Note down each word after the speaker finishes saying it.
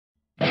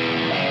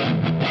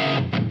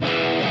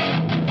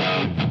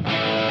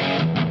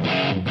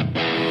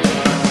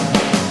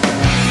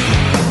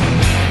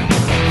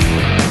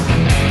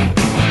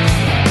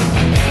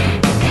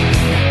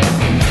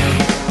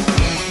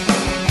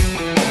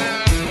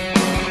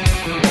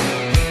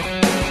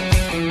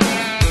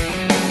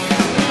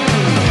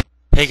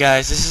Hey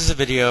guys, this is a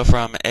video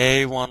from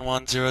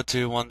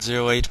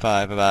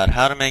A11021085 about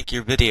how to make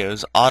your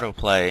videos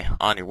autoplay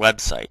on your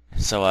website.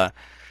 So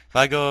if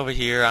I go over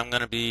here, I'm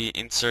going to be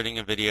inserting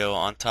a video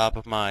on top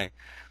of my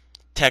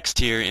text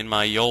here in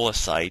my Yola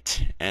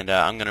site, and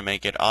I'm going to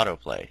make it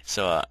autoplay.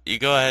 So you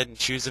go ahead and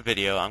choose a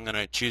video. I'm going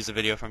to choose a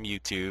video from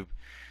YouTube,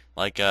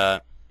 like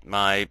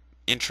my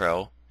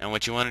intro, and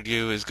what you want to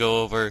do is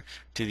go over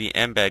to the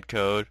embed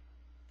code,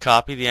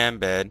 copy the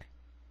embed,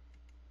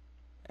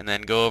 and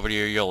then go over to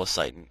your Yola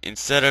site. And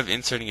instead of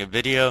inserting a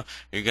video,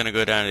 you're going to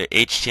go down to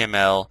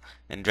HTML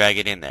and drag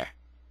it in there.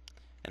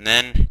 And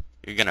then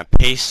you're going to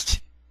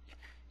paste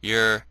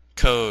your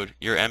code,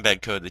 your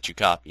embed code that you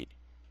copied.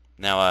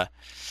 Now,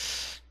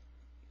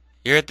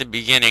 you're at the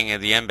beginning of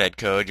the embed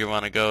code. You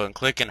want to go and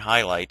click and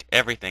highlight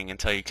everything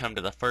until you come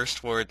to the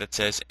first word that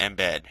says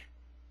embed.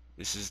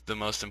 This is the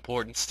most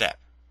important step.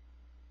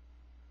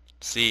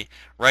 See,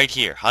 right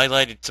here,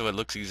 highlighted so it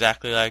looks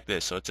exactly like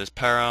this. So it says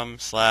param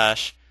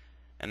 /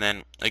 and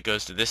then it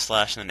goes to this /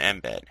 and then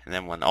embed. And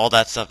then when all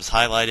that stuff is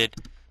highlighted,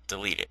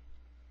 delete it.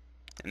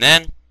 And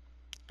then,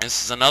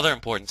 this is another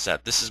important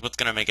step. This is what's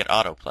going to make it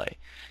autoplay.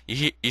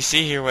 You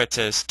see here where it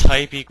says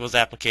type equals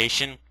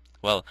application?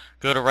 Well,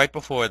 go to right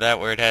before that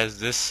where it has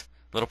this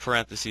little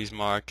parentheses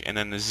mark and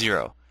then the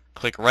 0.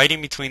 Click right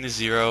in between the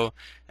 0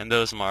 and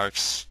those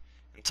marks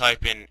and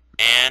type in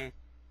and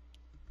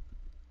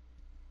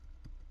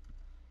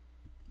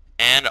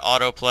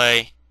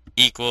autoplay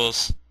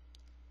equals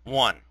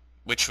 1.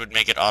 Which would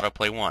make it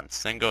autoplay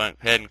once. Then go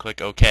ahead and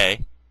click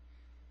OK.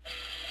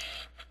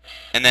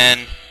 And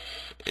then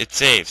it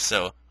saves.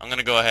 So I'm going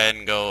to go ahead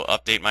and go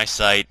update my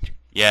site.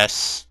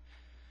 Yes.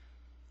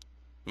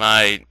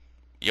 My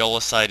Yola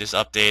site is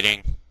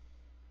updating.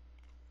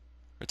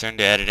 Return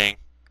to editing.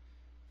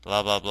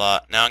 Blah, blah, blah.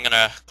 Now I'm going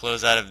to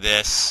close out of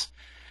this.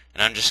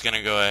 And I'm just going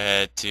to go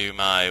ahead to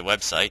my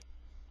website.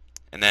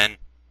 And then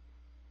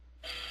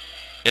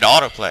it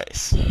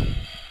autoplays.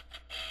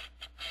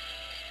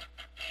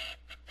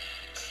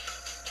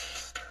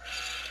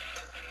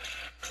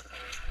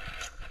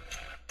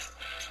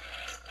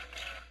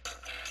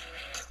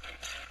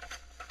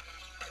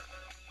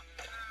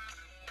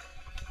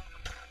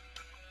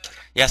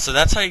 Yeah, so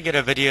that's how you get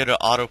a video to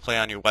autoplay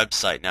on your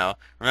website. Now,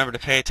 remember to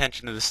pay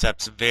attention to the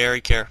steps very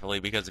carefully,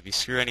 because if you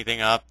screw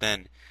anything up,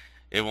 then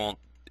it won't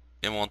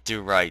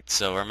do right.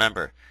 So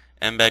remember,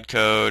 embed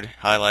code,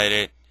 highlight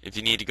it. If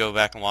you need to go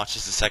back and watch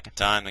this a second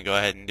time, then go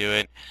ahead and do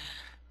it.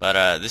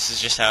 But this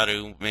is just how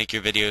to make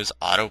your videos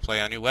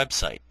autoplay on your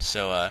website.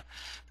 So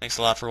thanks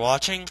a lot for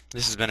watching.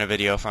 This has been a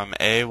video from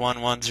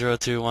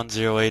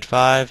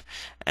A11021085,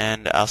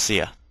 and I'll see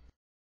ya.